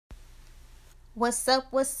What's up,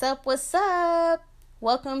 what's up, what's up?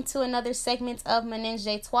 Welcome to another segment of Menage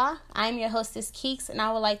a Trois. I'm your hostess, Keeks, and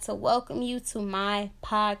I would like to welcome you to my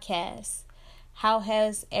podcast. How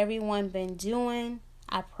has everyone been doing?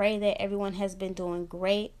 I pray that everyone has been doing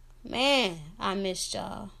great. Man, I missed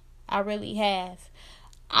y'all. I really have.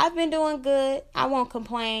 I've been doing good. I won't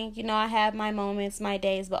complain. I have my moments, my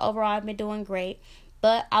days, but overall I've been doing great.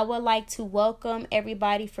 But I would like to welcome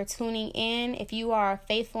everybody for tuning in. If you are a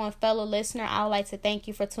faithful and fellow listener, I would like to thank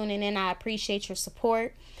you for tuning in. I appreciate your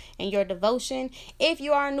support and your devotion. If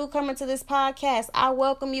you are a newcomer to this podcast, I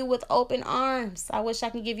welcome you with open arms. I wish I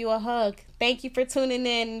could give you a hug. Thank you for tuning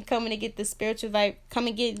in and coming to get the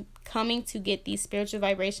coming to get these spiritual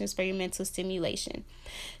vibrations for your mental stimulation.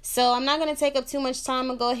 So I'm not going to take up too much time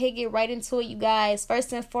and go ahead and get right into it, you guys.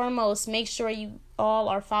 First and foremost, make sure you all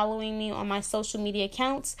are following me on my social media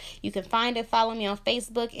accounts. You can follow me on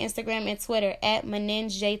Facebook, Instagram, and Twitter at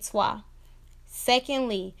Menage a Trois.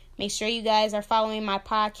 Secondly, make sure you guys are following my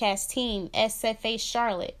podcast team, SFA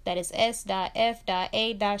Charlotte. That is S.F.A.Charlotte.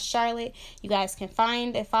 You guys can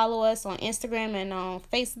find and follow us on Instagram and on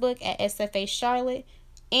Facebook at SFA Charlotte.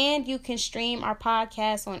 And you can stream our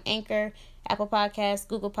podcast on Anchor, Apple Podcasts,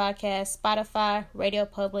 Google Podcasts, Spotify, Radio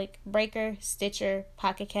Public, Breaker, Stitcher,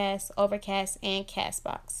 Pocket Cast, Overcast, and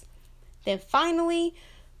Castbox. Then finally,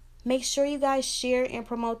 make sure you guys share and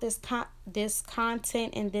promote this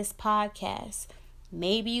content in this podcast.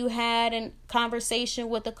 Maybe you had a conversation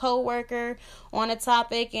with a coworker on a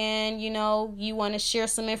topic and, you want to share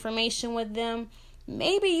some information with them.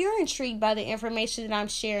 Maybe you're intrigued by the information that I'm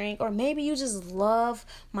sharing, or maybe you just love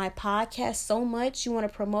my podcast so much you want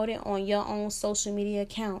to promote it on your own social media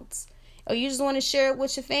accounts, or you just want to share it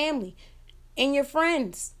with your family and your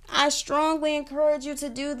friends. I strongly encourage you to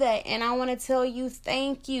do that, and I want to tell you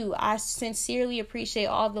thank you. I sincerely appreciate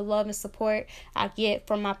all the love and support I get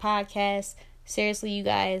from my podcast. Seriously, you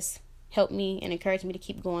guys help me and encourage me to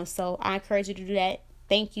keep going, so I encourage you to do that.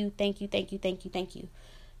 Thank you, thank you, thank you, thank you, thank you.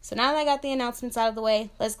 So now that I got the announcements out of the way,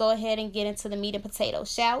 let's go ahead and get into the meat and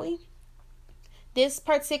potatoes, shall we? This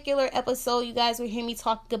particular episode, you guys will hear me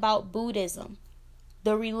talking about Buddhism,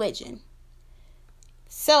 the religion.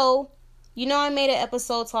 So, I made an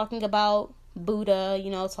episode talking about Buddha,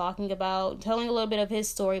 telling a little bit of his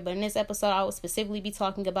story. But in this episode, I will specifically be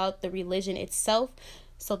talking about the religion itself.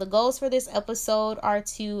 So the goals for this episode are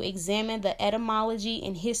to examine the etymology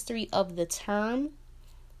and history of the term,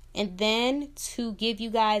 and then to give you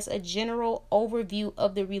guys a general overview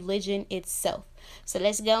of the religion itself. So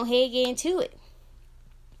let's go ahead and get into it.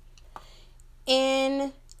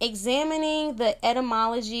 In examining the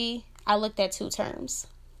etymology, I looked at two terms,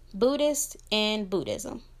 Buddhist and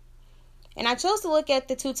Buddhism. And I chose to look at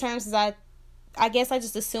the two terms as I guess I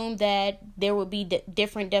just assumed that there would be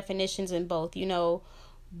different definitions in both.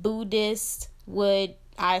 Buddhist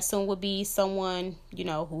I assume would be someone,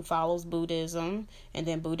 who follows Buddhism, and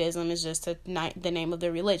then Buddhism is just the name of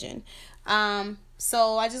the religion.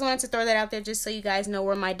 So I just wanted to throw that out there just so you guys know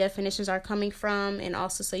where my definitions are coming from, and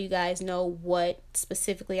also so you guys know what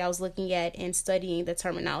specifically I was looking at in studying the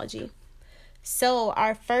terminology. So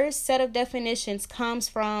our first set of definitions comes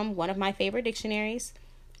from one of my favorite dictionaries.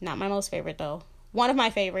 Not my most favorite, though. One of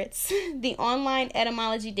my favorites, the Online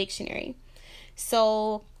Etymology Dictionary.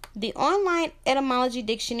 So the Online Etymology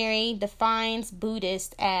Dictionary defines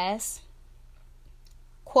Buddhist as,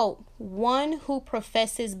 quote, one who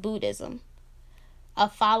professes Buddhism, a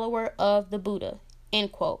follower of the Buddha,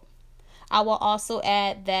 end quote. I will also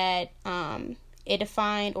add that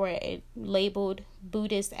it labeled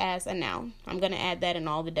Buddhist as a noun. I'm going to add that in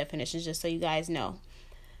all the definitions just so you guys know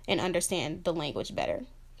and understand the language better.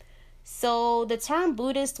 So the term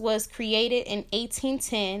Buddhist was created in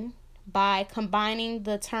 1810 by combining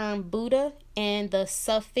the term Buddha and the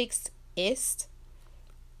suffix ist.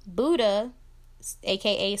 Buddha,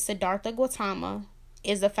 aka Siddhartha Gautama,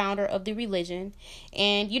 is the founder of the religion.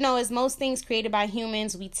 And, as most things created by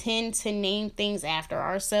humans, we tend to name things after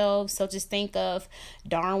ourselves. So just think of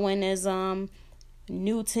Darwinism,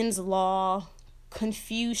 Newton's law,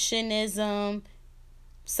 Confucianism.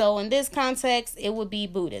 So in this context, it would be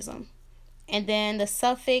Buddhism. And then the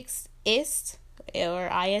suffix ist, or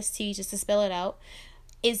ist, just to spell it out,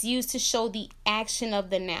 is used to show the action of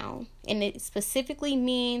the noun. And it specifically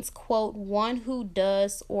means, quote, one who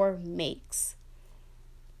does or makes.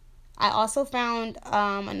 I also found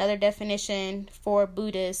another definition for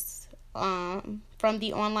Buddhists from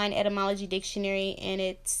the Online Etymology Dictionary, and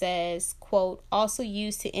it says, quote, also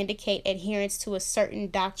used to indicate adherence to a certain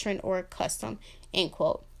doctrine or custom, end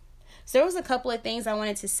quote. So there was a couple of things I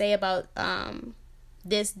wanted to say about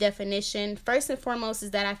this definition. First and foremost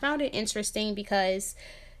is that I found it interesting because,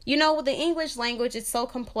 With the English language, it's so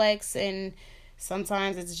complex and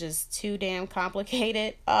sometimes it's just too damn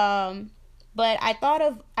complicated. But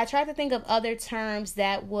I tried to think of other terms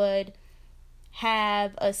that would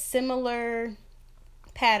have a similar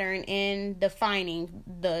pattern in defining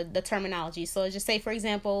the terminology. So just say, for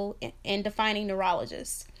example, in defining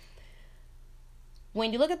neurologist.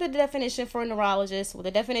 When you look at the definition for a neurologist,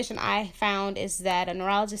 the definition I found is that a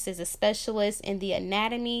neurologist is a specialist in the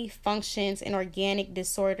anatomy, functions, and organic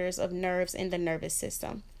disorders of nerves in the nervous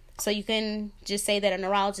system. So you can just say that a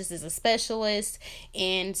neurologist is a specialist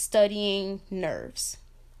in studying nerves.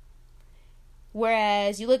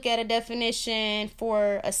 Whereas you look at a definition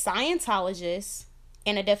for a Scientologist,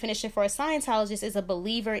 and a definition for a Scientologist is a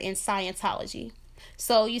believer in Scientology.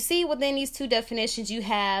 So you see within these two definitions, you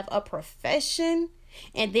have a profession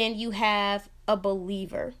and then you have a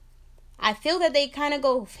believer. I feel that they kind of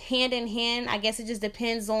go hand in hand. I guess it just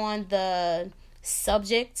depends on the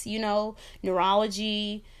subject,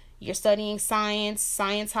 neurology. You're studying science,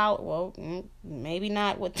 well, maybe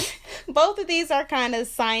not with both of these are kind of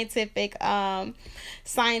scientific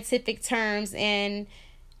terms. And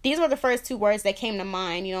these were the first two words that came to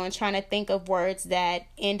mind, and trying to think of words that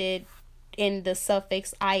ended in the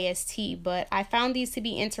suffix ist. But I found these to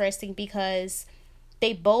be interesting because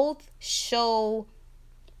they both show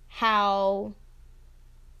how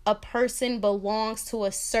a person belongs to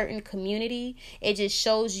a certain community. It just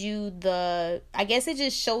shows you it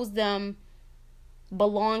just shows them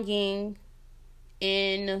belonging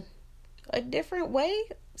in a different way.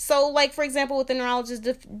 So, like, for example, with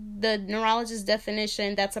the neurologist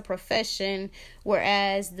definition, that's a profession,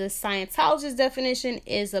 whereas the Scientologist definition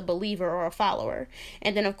is a believer or a follower.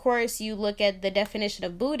 And then, of course, you look at the definition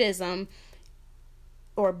of Buddhism,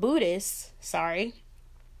 or Buddhist,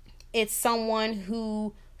 it's someone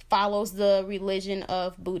who follows the religion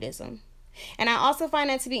of Buddhism. And I also find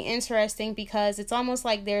that to be interesting because it's almost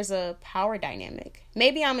like there's a power dynamic.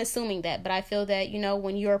 Maybe I'm assuming that, but I feel that,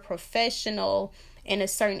 when you're a professional in a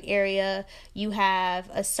certain area, you have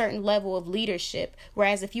a certain level of leadership.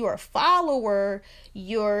 Whereas if you are a follower,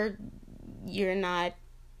 you're not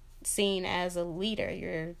seen as a leader.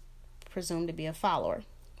 You're presumed to be a follower.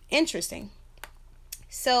 Interesting.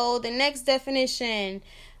 So the next definition,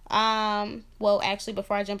 actually,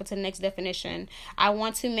 before I jump into the next definition, I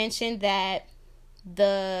want to mention that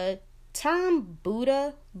the term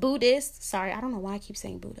Buddhist, I don't know why I keep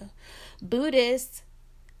saying Buddhist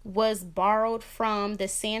was borrowed from the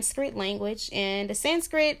Sanskrit language, and the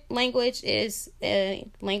Sanskrit language is a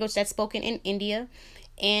language that's spoken in India,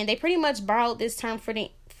 and they pretty much borrowed this term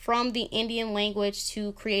from the Indian language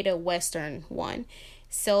to create a Western one.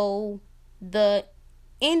 So the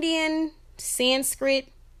Indian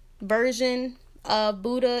Sanskrit version of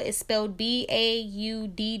Buddha is spelled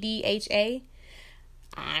Bauddha.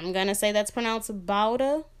 I'm gonna say that's pronounced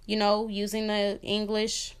Bauddha, using the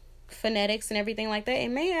English phonetics and everything like that. It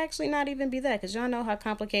may actually not even be that, because y'all know how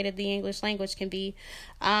complicated the English language can be.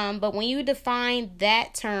 But when you define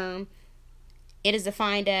that term, it is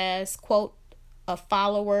defined as, quote, a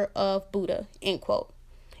follower of Buddha, end quote.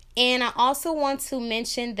 And I also want to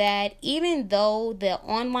mention that even though the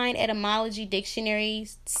online etymology dictionary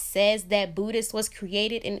says that Buddhist was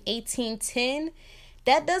created in 1810,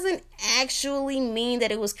 that doesn't actually mean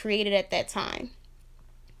that it was created at that time.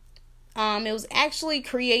 It was actually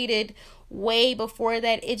created way before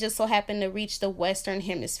that. It just so happened to reach the Western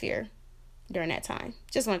Hemisphere during that time.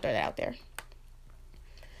 Just want to throw that out there.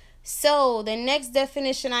 So the next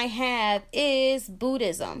definition I have is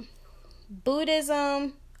Buddhism.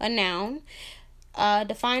 Buddhism, a noun,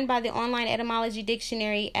 defined by the online etymology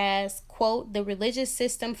dictionary as, quote, the religious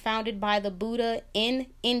system founded by the Buddha in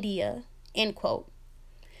India, end quote.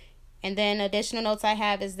 And then additional notes I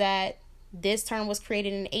have is that this term was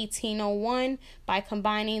created in 1801 by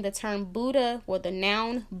combining the term Buddha, or the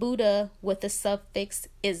noun Buddha, with the suffix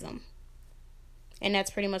ism. And that's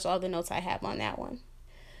pretty much all the notes I have on that one.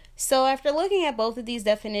 So after looking at both of these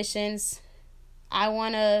definitions, I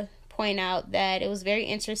want to point out that it was very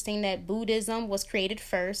interesting that Buddhism was created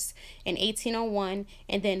first in 1801,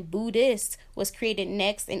 and then Buddhist was created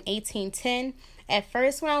next in 1810. At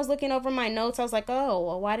first, when I was looking over my notes, I was like, oh,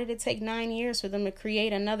 well, why did it take 9 years for them to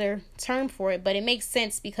create another term for it? But it makes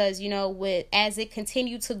sense because, as it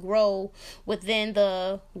continued to grow within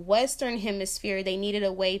the Western Hemisphere, they needed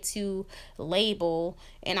a way to label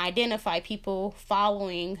and identify people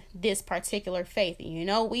following this particular faith.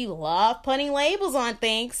 And, we love putting labels on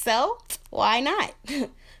things, so why not?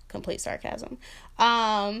 Complete sarcasm.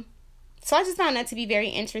 So I just found that to be very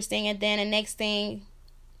interesting. And then the next thing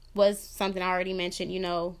was something I already mentioned.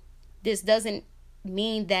 This doesn't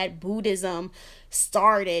mean that Buddhism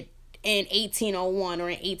started in 1801 or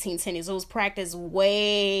in 1810. It was practiced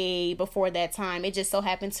way before that time. It just so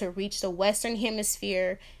happened to reach the Western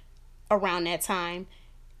Hemisphere around that time.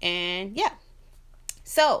 And yeah.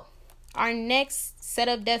 So our next set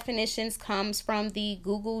of definitions comes from the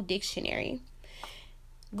Google Dictionary.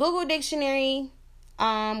 Google Dictionary,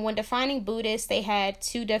 when defining Buddhist, they had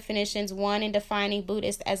two definitions. One in defining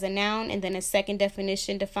Buddhist as a noun, and then a second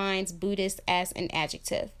definition defines Buddhist as an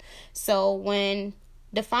adjective. So when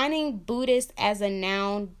defining Buddhist as a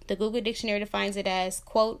noun, the Google Dictionary defines it as,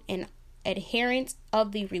 quote, an adherent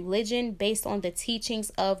of the religion based on the teachings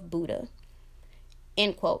of Buddha,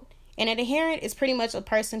 end quote. An adherent is pretty much a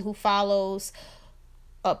person who follows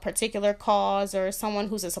a particular cause or someone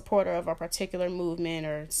who's a supporter of a particular movement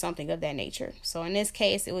or something of that nature. So in this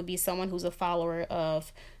case, it would be someone who's a follower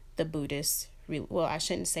of the Buddhist. Well, I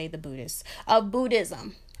shouldn't say the Buddhist. Of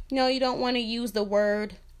Buddhism. No, you don't want to use the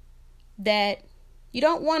word that... You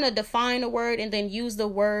don't want to define a word and then use the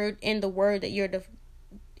word in the word that you're...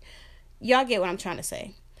 Y'all get what I'm trying to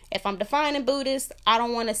say. If I'm defining Buddhist, I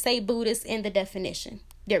don't want to say Buddhist in the definition.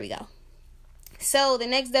 There we go. So the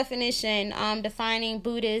next definition, defining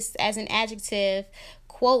Buddhist as an adjective,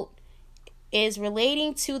 quote, is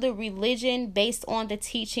relating to the religion based on the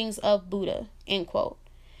teachings of Buddha, end quote.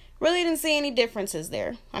 Really didn't see any differences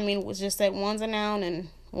there. I mean, it was just that one's a noun and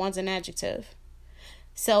one's an adjective.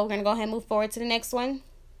 So we're going to go ahead and move forward to the next one.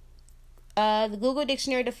 The Google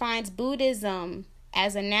Dictionary defines Buddhism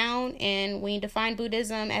as a noun, and when you define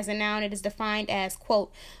Buddhism as a noun, it is defined as,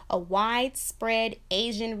 quote, a widespread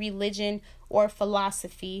Asian religion or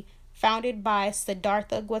philosophy founded by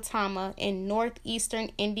Siddhartha Gautama in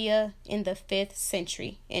northeastern India in the 5th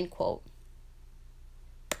century, end quote.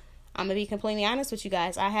 I'm going to be completely honest with you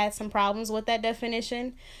guys. I had some problems with that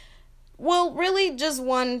definition. Well, really just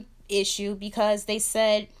one issue, because they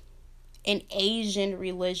said an Asian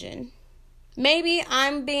religion. Maybe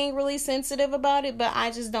I'm being really sensitive about it, but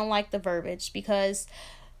I just don't like the verbiage, because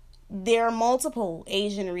there are multiple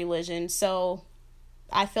Asian religions. So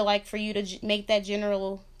I feel like for you to make that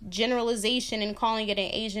generalization and calling it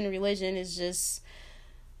an Asian religion is just,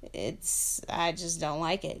 I just don't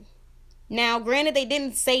like it. Now, granted, they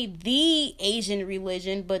didn't say the Asian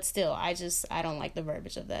religion, but still, I don't like the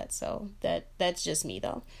verbiage of that. So that's just me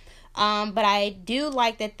though. But I do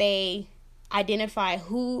like that they identify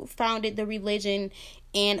who founded the religion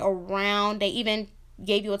and around. They even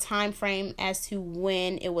gave you a time frame as to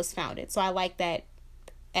when it was founded. So I like that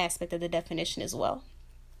aspect of the definition as well.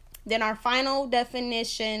 Then our final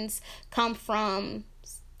definitions comes from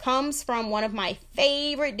one of my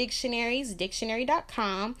favorite dictionaries,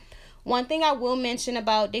 dictionary.com. One thing I will mention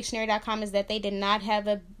about dictionary.com is that they did not have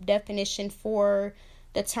a definition for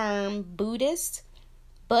the term Buddhist,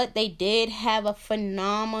 but they did have a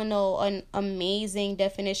phenomenal, an amazing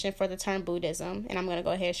definition for the term Buddhism, and I'm going to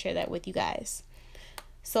go ahead and share that with you guys.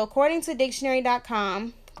 So according to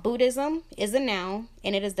dictionary.com, Buddhism is a noun,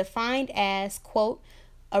 and it is defined as, quote,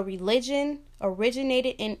 a religion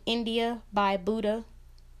originated in India by Buddha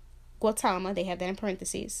Gautama, they have that in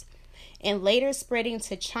parentheses, and later spreading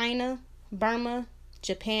to China, Burma,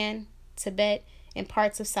 Japan, Tibet, and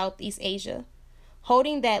parts of Southeast Asia,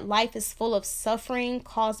 holding that life is full of suffering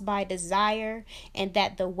caused by desire, and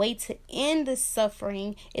that the way to end the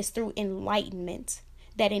suffering is through enlightenment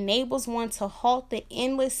that enables one to halt the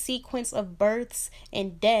endless sequence of births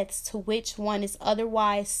and deaths to which one is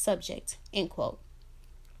otherwise subject, end quote.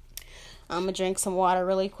 I'm going to drink some water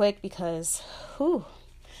really quick because,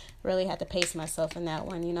 really had to pace myself in that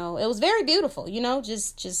one, It was very beautiful,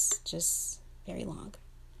 just very long.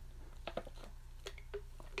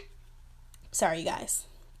 Sorry, you guys.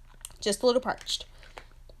 Just a little parched.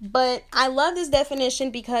 But I love this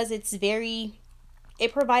definition because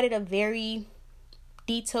it provided a very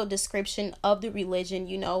detailed description of the religion,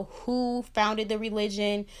 who founded the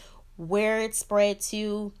religion, where it spread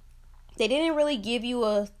to. They didn't really give you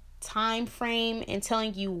a time frame and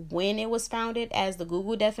telling you when it was founded as the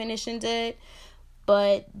Google definition did,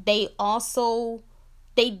 but they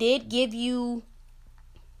did give you,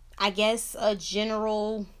 I guess, a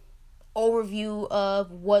general overview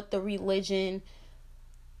of what the religion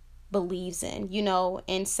believes in,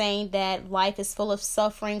 and saying that life is full of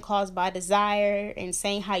suffering caused by desire, and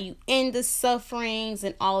saying how you end the sufferings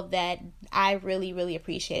and all of that. I really, really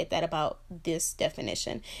appreciated that about this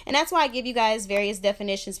definition. And that's why I give you guys various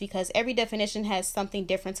definitions, because every definition has something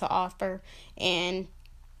different to offer. And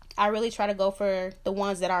I really try to go for the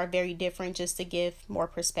ones that are very different just to give more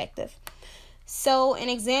perspective. So in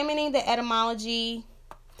examining the etymology,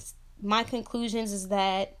 my conclusions is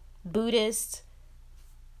that Buddhist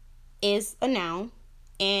is a noun,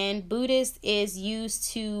 and Buddhist is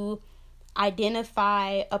used to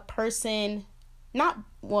identify a person. Not,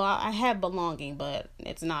 well, I have belonging, but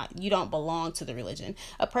it's not, you don't belong to the religion.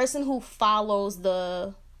 A person who follows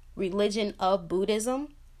the religion of Buddhism.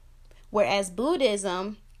 Whereas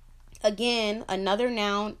Buddhism, again, another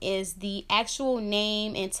noun, is the actual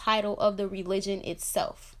name and title of the religion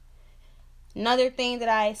itself. Another thing that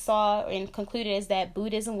I saw and concluded is that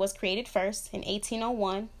Buddhism was created first in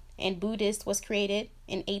 1801 and Buddhist was created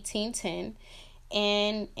in 1810.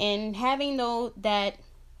 And having that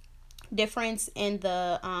difference in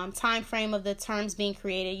the time frame of the terms being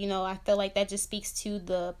created, I feel like that just speaks to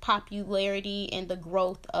the popularity and the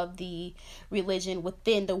growth of the religion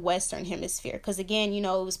within the Western Hemisphere. Because again, it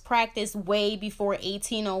was practiced way before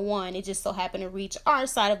 1801. It just so happened to reach our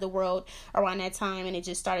side of the world around that time, and it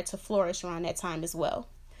just started to flourish around that time as well.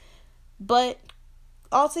 But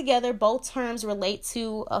altogether, both terms relate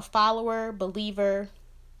to a follower, believer,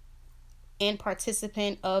 and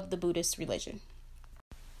participant of the Buddhist religion.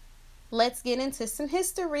 Let's get into some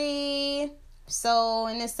history. So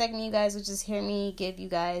in this segment, you guys will just hear me give you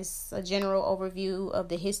guys a general overview of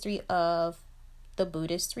the history of the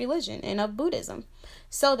Buddhist religion and of Buddhism.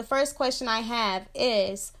 So the first question I have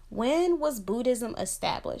is, when was Buddhism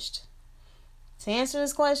established? To answer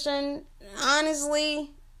this question,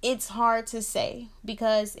 honestly, it's hard to say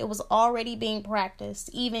because it was already being practiced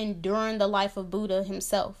even during the life of Buddha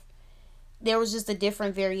himself. There was just a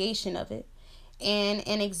different variation of it. And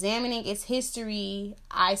in examining its history,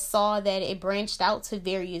 I saw that it branched out to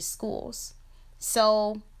various schools.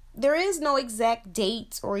 So there is no exact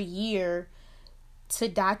date or year to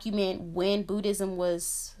document when Buddhism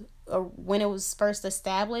was, or when it was first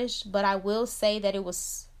established, but I will say that it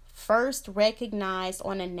was first recognized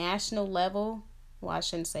on a national level. Well, I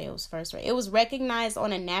shouldn't say it was first. It was recognized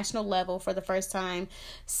on a national level for the first time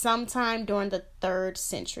sometime during the 3rd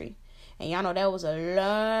century. And y'all know that was a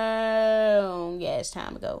long ass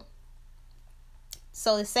time ago.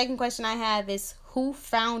 So the second question I have is, who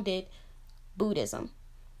founded Buddhism?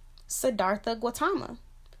 Siddhartha Gautama.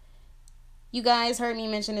 You guys heard me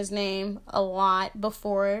mention his name a lot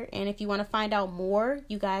before. And if you want to find out more,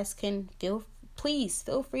 you guys can please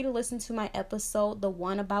feel free to listen to my episode, the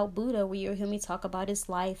one about Buddha, where you'll hear me talk about his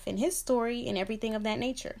life and his story and everything of that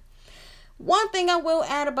nature. One thing I will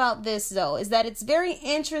add about this, though, is that it's very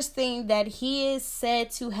interesting that he is said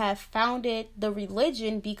to have founded the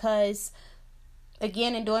religion because,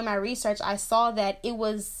 again, in doing my research, I saw that it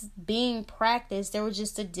was being practiced. There was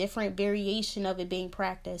just a different variation of it being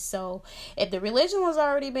practiced. So if the religion was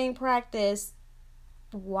already being practiced,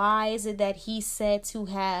 why is it that he's said to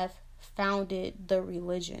have founded the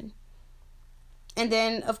religion? And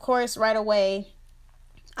then, of course, right away,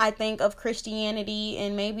 I think of Christianity,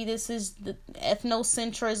 and maybe this is the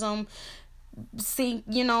ethnocentrism,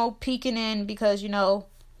 peeking in, because,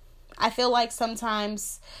 I feel like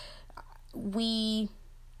sometimes it's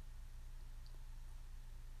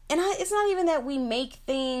not even that we make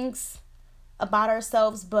things about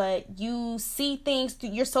ourselves, but you see things,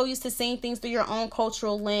 you're so used to seeing things through your own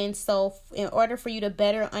cultural lens. So in order for you to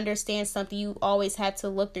better understand something, you always have to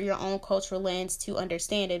look through your own cultural lens to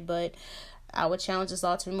understand it. But I would challenge us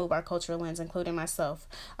all to remove our cultural lens, including myself.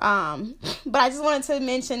 But I just wanted to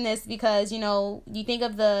mention this because, you think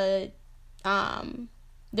of the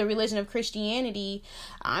religion of Christianity.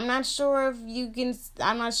 I'm not sure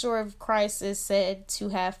if Christ is said to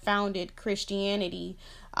have founded Christianity.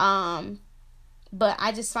 But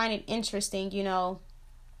I just find it interesting,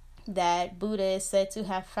 that Buddha is said to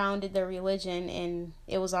have founded the religion and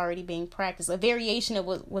it was already being practiced. A variation of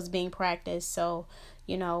what was being practiced. So,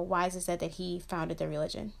 why is it said that he founded the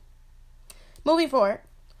religion? Moving forward,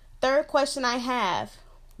 third question I have,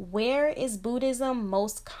 where is Buddhism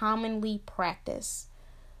most commonly practiced?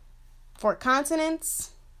 For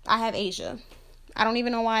continents, I have Asia. I don't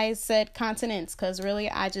even know why I said continents, because really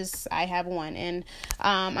I have one. And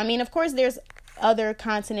of course there's other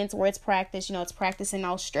continents where it's practiced. It's practiced in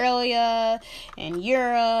Australia and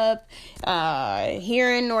Europe,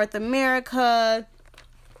 here in North America.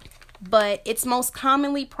 But it's most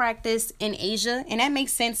commonly practiced in Asia, and that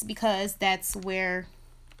makes sense because that's where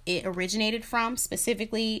it originated from,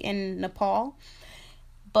 specifically in Nepal.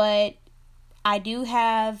 But I do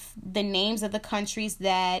have the names of the countries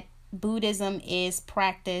that Buddhism is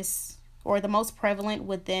practiced, or the most prevalent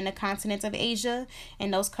within the continent of Asia,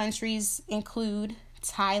 and those countries include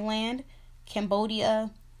Thailand, Cambodia,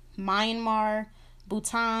 Myanmar,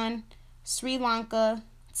 Bhutan, Sri Lanka,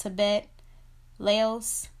 Tibet,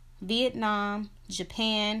 Laos, Vietnam,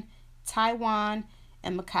 Japan, Taiwan,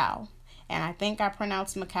 and Macau. And I think I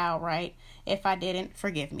pronounced Macau right. If I didn't,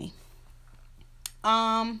 forgive me.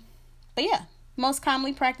 But yeah, most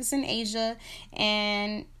commonly practiced in Asia,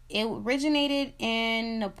 and it originated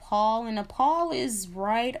in Nepal, and Nepal is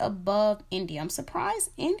right above India. I'm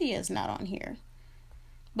surprised India is not on here.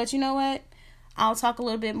 But you know what? I'll talk a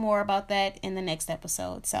little bit more about that in the next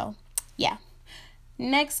episode. So, yeah.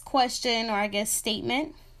 Next question, or I guess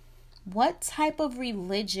statement. What type of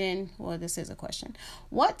religion, well, this is a question.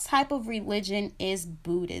 What type of religion is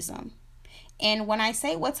Buddhism? And when I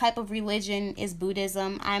say what type of religion is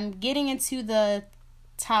Buddhism, I'm getting into the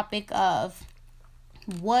topic of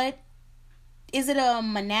what, is it a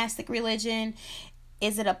monastic religion?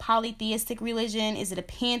 Is it a polytheistic religion? Is it a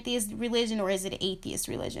pantheist religion? Or is it an atheist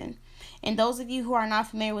religion? And those of you who are not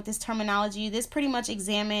familiar with this terminology, this pretty much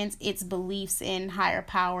examines its beliefs in higher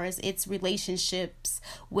powers, its relationships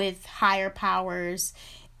with higher powers,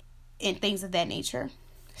 and things of that nature.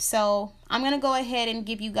 So I'm going to go ahead and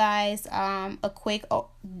give you guys a quick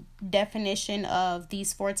definition of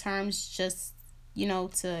these 4 terms, just,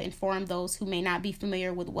 to inform those who may not be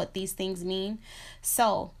familiar with what these things mean.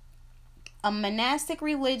 So a monastic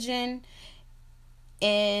religion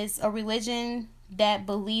is a religion that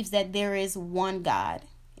believes that there is one God,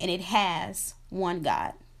 and it has one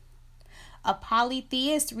God. A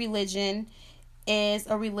polytheist religion is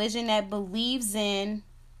a religion that believes in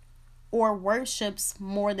or worships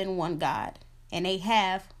more than one God, and they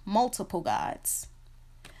have multiple gods.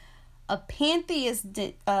 A pantheist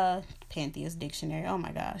dictionary, oh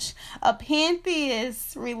my gosh. A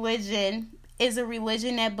pantheist religion is a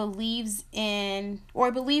religion that believes in,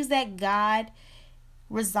 or believes that God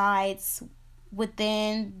resides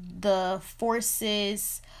within the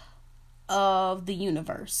forces of the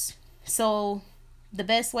universe. So the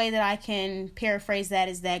best way that I can paraphrase that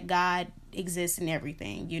is that God exists in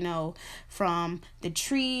everything, from the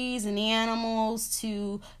trees and the animals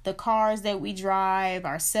to the cars that we drive,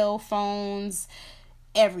 our cell phones,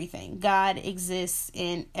 everything. God exists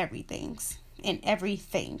in everything.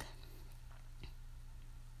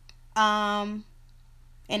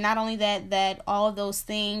 And not only that all of those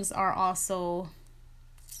things are also,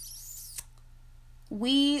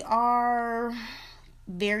 we are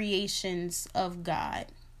variations of God,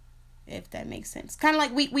 if that makes sense. Kind of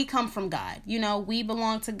like we come from God, we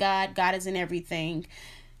belong to God. God is in everything,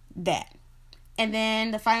 that. And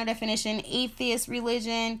then the final definition, atheist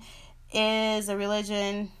religion is a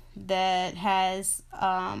religion that has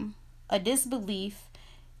a disbelief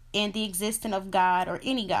in the existence of God or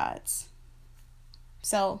any gods.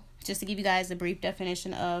 So just to give you guys a brief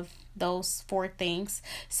definition of those 4 things.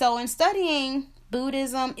 So in studying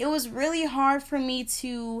Buddhism, it was really hard for me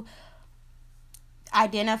to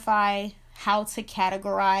identify how to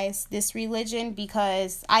categorize this religion,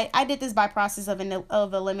 because I did this by process of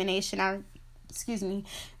elimination. Excuse me.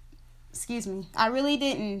 I really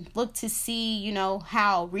didn't look to see,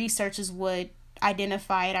 how researchers would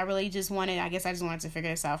identify it. I just wanted to figure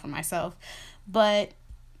this out for myself. But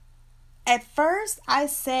at first, I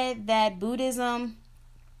said that Buddhism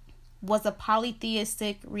was a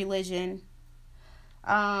polytheistic religion,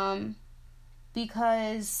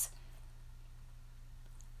 because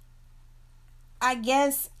I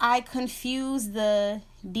guess I confused the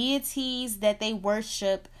deities that they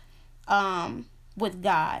worship with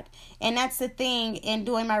God. And that's the thing. In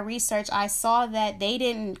doing my research, I saw that they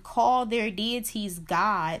didn't call their deities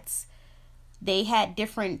gods. They had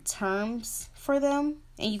different terms for them.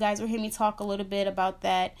 And you guys will hear me talk a little bit about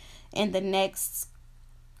that in the next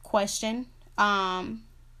question.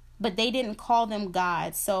 But they didn't call them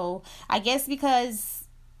gods. So I guess because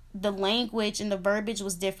the language and the verbiage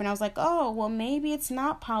was different, I was like, oh, well, maybe it's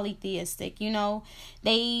not polytheistic.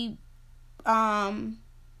 They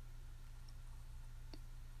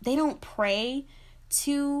don't pray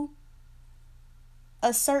to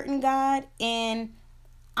a certain God, and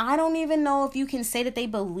I don't even know if you can say that they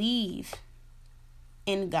believe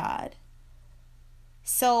in God.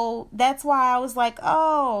 So that's why I was like,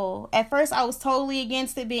 oh, at first I was totally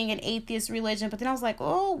against it being an atheist religion, but then I was like,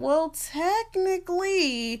 oh, well,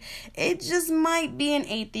 technically it just might be an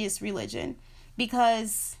atheist religion,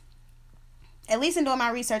 because at least in doing my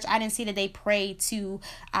research, I didn't see that they pray to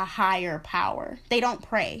a higher power. They don't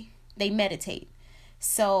pray. They meditate.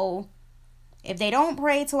 So if they don't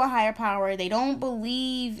pray to a higher power, they don't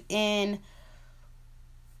believe in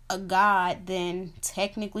a God, then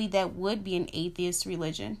technically that would be an atheist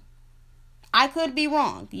religion. I could be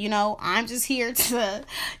wrong. I'm just here to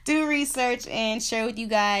do research and share with you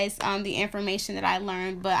guys the information that I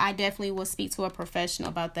learned. But I definitely will speak to a professional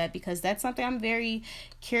about that, because that's something I'm very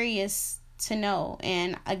curious to know.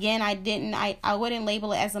 And again, I wouldn't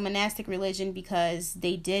label it as a monastic religion, because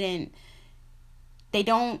they don't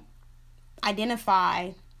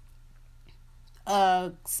identify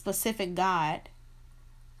a specific god.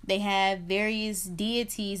 They have various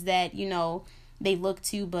deities that, they look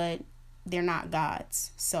to, but they're not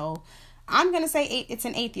gods. So I'm going to say it's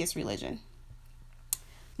an atheist religion.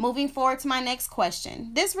 Moving forward to my next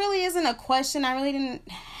question. This really isn't a question. I really didn't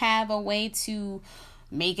have a way to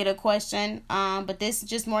make it a question. But this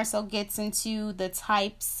just more so gets into the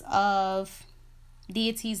types of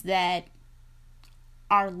deities that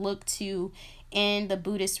are looked to in the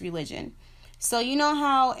Buddhist religion. So you know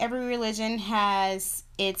how every religion has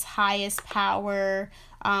its highest power,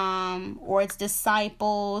 or its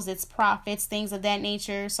disciples, its prophets, things of that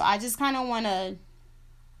nature. So I just kind of want to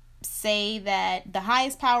say that the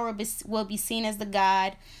highest power will be seen as the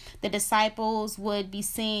God. The disciples would be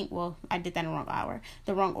seen, well, I did that in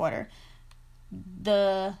the wrong order.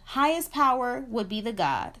 The highest power would be the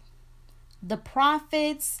God. The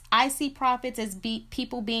prophets, I see prophets as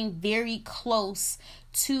people being very close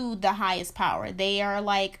to the highest power. They are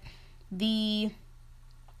like they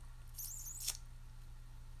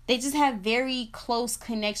just have very close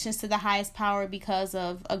connections to the highest power because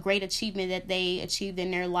of a great achievement that they achieved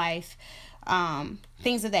in their life,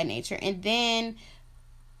 things of that nature. And then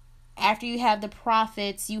after you have the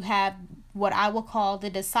prophets, you have what I will call the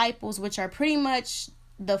disciples, which are pretty much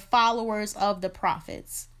the followers of the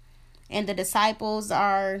prophets. And the disciples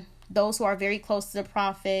are those who are very close to the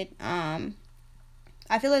prophet. I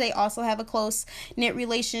feel like they also have a close knit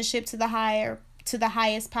relationship to the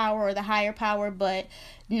highest power or the higher power, but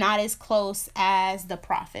not as close as the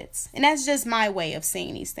prophets. And that's just my way of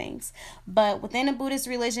seeing these things. But within the Buddhist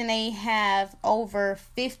religion, they have over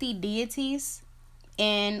 50 deities.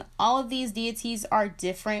 And all of these deities are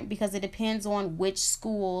different because it depends on which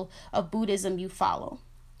school of Buddhism you follow.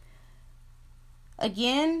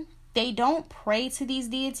 Again, they don't pray to these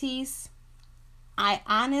deities. I'm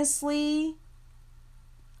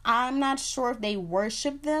not sure if they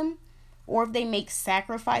worship them or if they make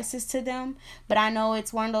sacrifices to them. But I know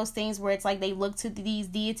it's one of those things where it's like they look to these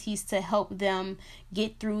deities to help them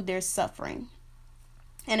get through their suffering.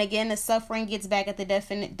 And again, the suffering gets back at the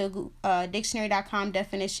dictionary.com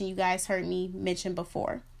definition you guys heard me mention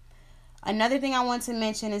before. Another thing I want to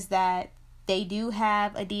mention is that they do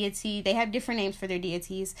have a deity. They have different names for their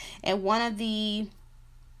deities. And one of the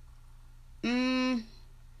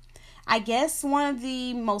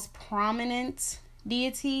most prominent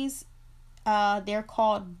deities, they're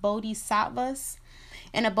called bodhisattvas.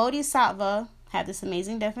 And a bodhisattva, have this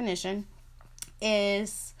amazing definition,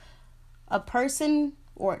 is a person,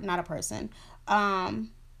 or not a person,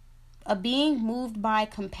 a being moved by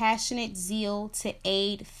compassionate zeal to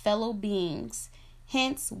aid fellow beings,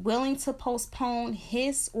 hence willing to postpone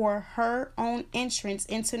his or her own entrance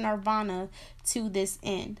into nirvana to this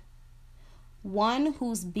end. One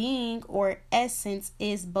whose being or essence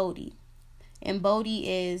is Bodhi. And Bodhi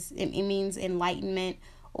it means enlightenment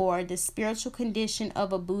or the spiritual condition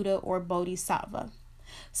of a Buddha or Bodhisattva.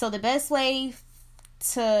 So the best way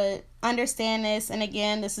to understand this, and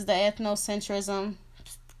again, this is the ethnocentrism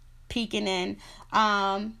peeking in,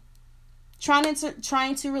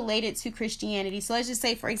 trying to relate it to Christianity. So let's just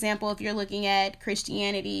say, for example, if you're looking at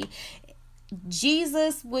Christianity,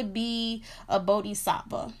 Jesus would be a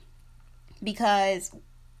bodhisattva because,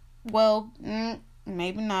 well,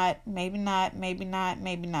 maybe not. Because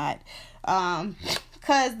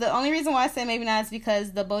the only reason why I say maybe not is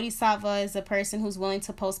because the bodhisattva is a person who's willing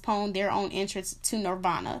to postpone their own entrance to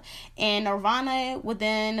nirvana. And nirvana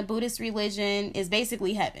within the Buddhist religion is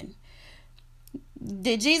basically heaven.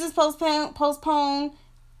 Did Jesus postpone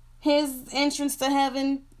his entrance to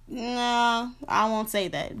heaven? No, I won't say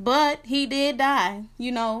that. But he did die,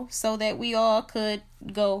 so that we all could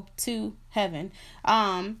go to heaven.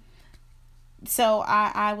 So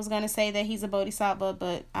I was going to say that he's a bodhisattva,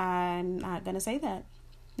 but I'm not going to say that.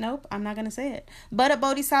 Nope, I'm not going to say it. But a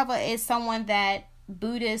bodhisattva is someone that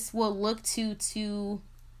Buddhists will look to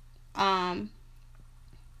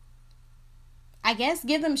I guess,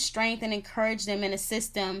 give them strength and encourage them and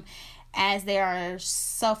assist them as they are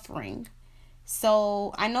suffering.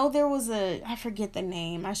 So I know there was I forget the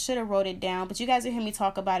name. I should have wrote it down, but you guys will hear me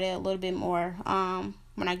talk about it a little bit more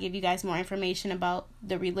when I give you guys more information about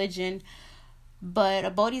the religion. But a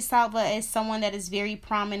bodhisattva is someone that is very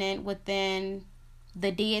prominent within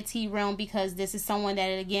the deity realm because this is someone that,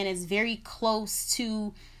 again, is very close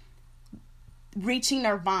to reaching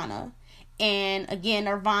nirvana. And again,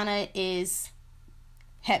 nirvana is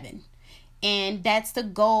heaven. And that's the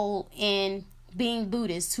goal in being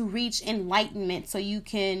Buddhist, to reach enlightenment so you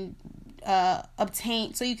can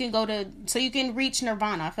obtain, so you can reach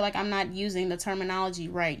nirvana. I feel like I'm not using the terminology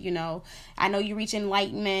right. I know you reach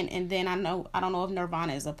enlightenment, and then I don't know if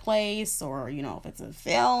nirvana is a place or, if it's a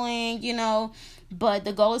feeling, but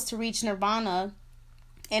the goal is to reach nirvana.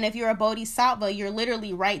 And if you're a bodhisattva, you're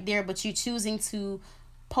literally right there, but you're choosing to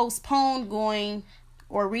postpone going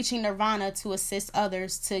or reaching nirvana to assist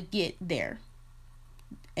others to get there.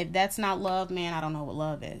 If that's not love, man, I don't know what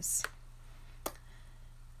love is.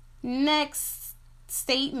 Next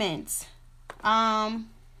statement.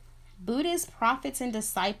 Buddhist prophets and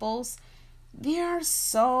disciples. There are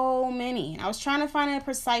so many. I was trying to find a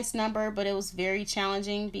precise number, but it was very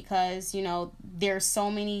challenging because, there's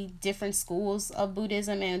so many different schools of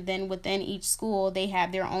Buddhism, and then within each school, they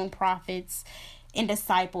have their own prophets and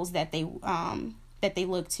disciples that they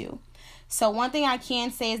look to. So one thing I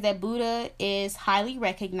can say is that Buddha is highly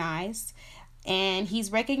recognized, and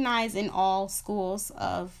he's recognized in all schools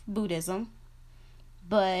of Buddhism.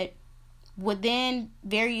 But within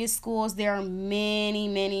various schools, there are many,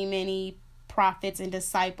 many, many prophets and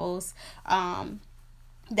disciples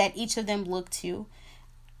that each of them look to.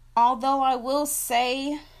 Although I will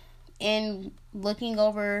say, in looking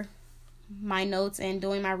over my notes and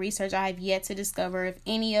doing my research, I have yet to discover if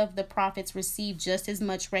any of the prophets received just as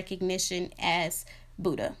much recognition as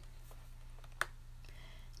Buddha.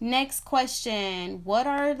 Next question. What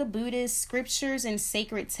are the Buddhist scriptures and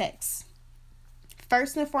sacred texts?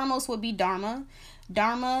 First and foremost would be Dharma.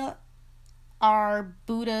 Dharma are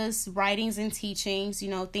Buddha's writings and teachings,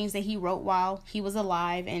 things that he wrote while he was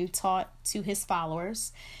alive and taught to his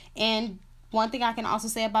followers. And one thing I can also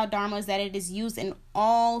say about Dharma is that it is used in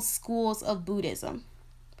all schools of Buddhism.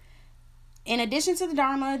 In addition to the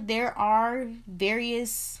Dharma, there are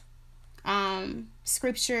various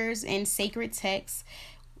scriptures and sacred texts.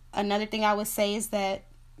 Another thing I would say is that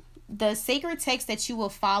the sacred text that you will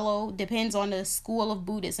follow depends on the school of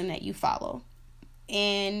Buddhism that you follow.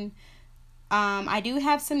 And I do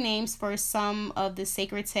have some names for some of the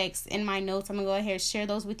sacred texts in my notes. I'm going to go ahead and share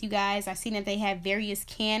those with you guys. I've seen that they have various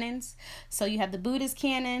canons. So you have the Buddhist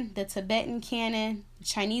canon, the Tibetan canon, the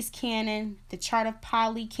Chinese canon, the Chart of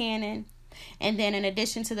Pali canon. And then in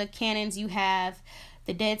addition to the canons, you have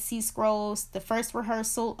the Dead Sea Scrolls, the first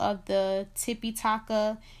rehearsal of the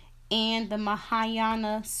Tipitaka, and the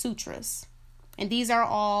Mahayana Sutras. And these are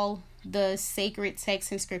all the sacred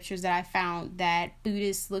texts and scriptures that I found that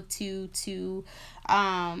Buddhists look to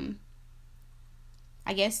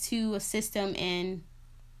assist them in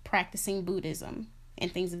practicing Buddhism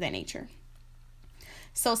and things of that nature.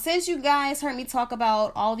 So since you guys heard me talk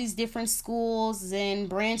about all these different schools and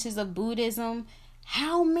branches of Buddhism,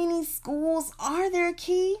 how many schools are there,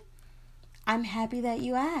 Key? I'm happy that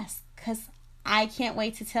you asked, because I can't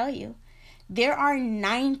wait to tell you. There are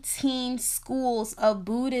 19 schools of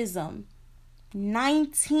Buddhism.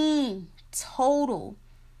 19 total.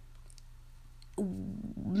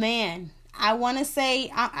 Man, I want to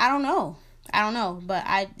say, I don't know, but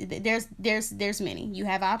there's many. You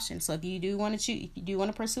have options. So if you do want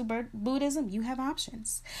to pursue Buddhism, you have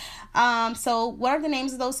options. So what are the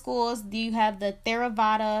names of those schools? Do you have the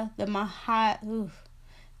Theravada, the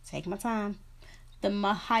the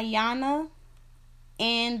Mahayana,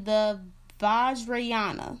 and the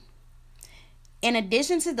Vajrayana. In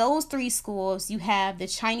addition to those three schools, you have the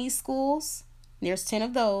Chinese schools. There's 10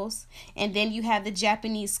 of those. And then you have the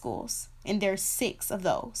Japanese schools. And there's 6 of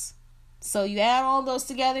those. So you add all those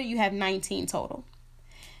together, you have 19 total.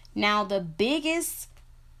 Now, the biggest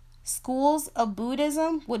schools of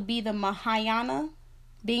Buddhism would be the Mahayana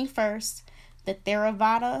being first, the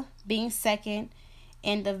Theravada being second,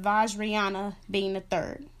 and the Vajrayana being the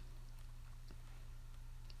third.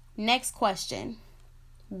 Next question.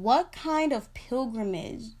 What kind of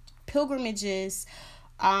pilgrimages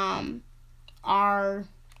are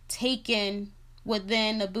taken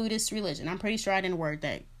within the Buddhist religion? I'm pretty sure I didn't word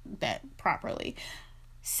that properly.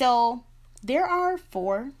 So there are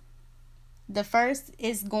 4. The first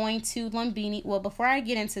is going to Lumbini. Well, before I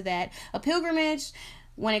get into that, a pilgrimage,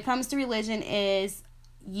 when it comes to religion, is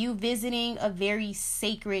you visiting a very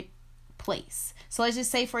sacred place. So let's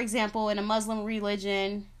just say, for example, in a Muslim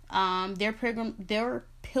religion, their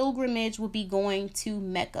pilgrimage will be going to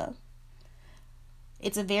Mecca.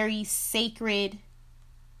 It's a very sacred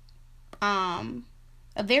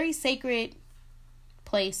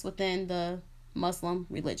place within the Muslim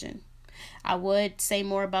religion. I would say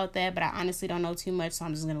more about that, but I honestly don't know too much, so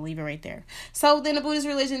I'm just going to leave it right there. So then the Buddhist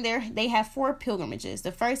religion, they have 4 pilgrimages.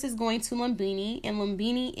 The first is going to Lumbini, and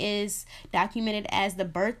Lumbini is documented as the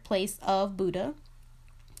birthplace of Buddha.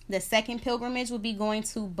 The second pilgrimage will be going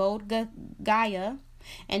to Bodh Gaya,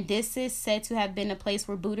 and this is said to have been a place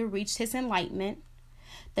where Buddha reached his enlightenment.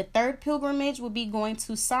 The third pilgrimage will be going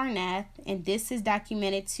to Sarnath, and this is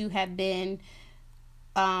documented to have been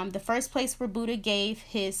the first place where Buddha gave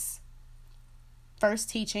his first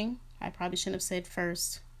teaching. I probably shouldn't have said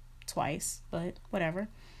first twice, but whatever.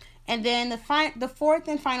 And then the fourth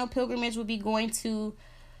and final pilgrimage will be going to...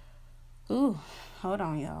 hold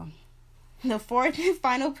on, y'all. The fourth and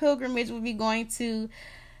final pilgrimage will be going to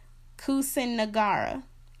Kusinagara,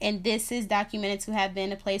 and this is documented to have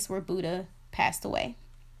been a place where Buddha passed away.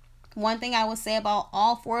 One thing I will say about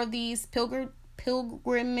all four of these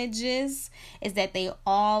pilgrimages is that they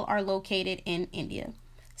all are located in India.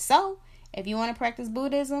 So, if you want to practice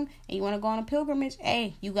Buddhism and you want to go on a pilgrimage,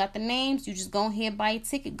 hey, you got the names. You just go ahead, buy a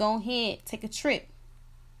ticket. Go ahead, take a trip.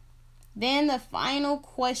 Then the final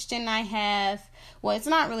question I have, well, it's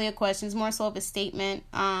not really a question. It's more so of a statement.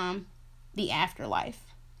 The afterlife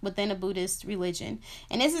within a Buddhist religion.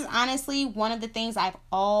 And this is honestly one of the things I've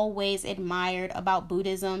always admired about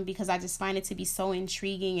Buddhism, because I just find it to be so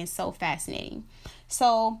intriguing and so fascinating.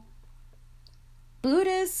 So,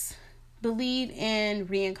 Buddhists believe in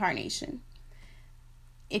reincarnation.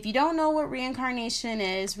 If you don't know what reincarnation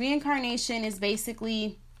is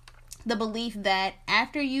basically the belief that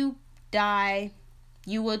after you die,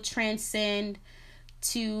 you will transcend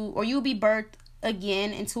to, or you'll be birthed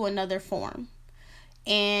again into another form.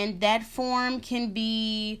 And that form can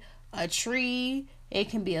be a tree, it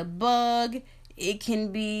can be a bug, it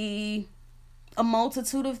can be a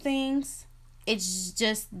multitude of things. It's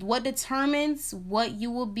just what determines what you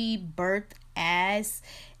will be birthed as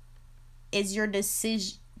is your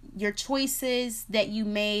decision, your choices that you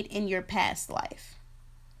made in your past life.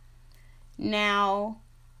 Now,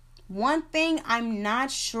 one thing I'm not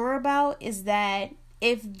sure about is that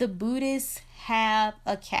if the Buddhists have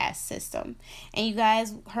a caste system. And you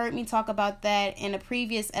guys heard me talk about that in a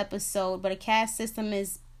previous episode, but a caste system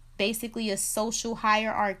is basically a social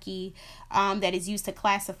hierarchy that is used to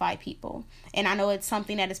classify people. And I know it's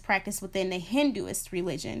something that is practiced within the Hinduist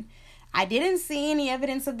religion. I didn't see any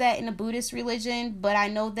evidence of that in the Buddhist religion, but I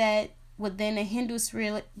know that within the Hinduist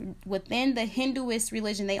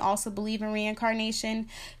religion, they also believe in reincarnation.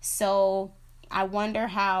 So I wonder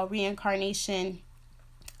how reincarnation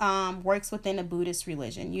works within a Buddhist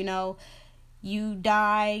religion. You know, you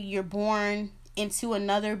die, you're born into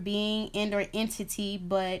another being and or entity,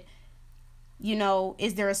 but you know,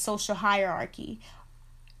 is there a social hierarchy?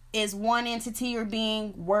 Is one entity or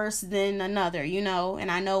being worse than another, you know? And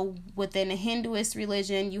I know within the Hinduist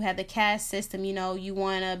religion, you have the caste system. You know, you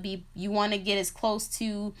want to get as close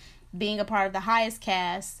to being a part of the highest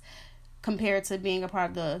caste compared to being a part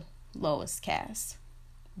of the lowest caste.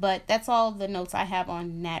 But that's all the notes I have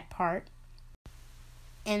on that part.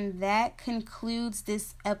 And that concludes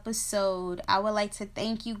this episode. I would like to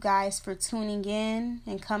thank you guys for tuning in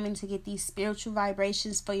and coming to get these spiritual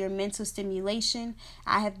vibrations for your mental stimulation.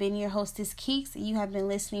 I have been your hostess, Keeks, and you have been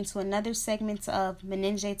listening to another segment of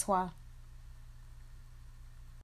Menenje Toi.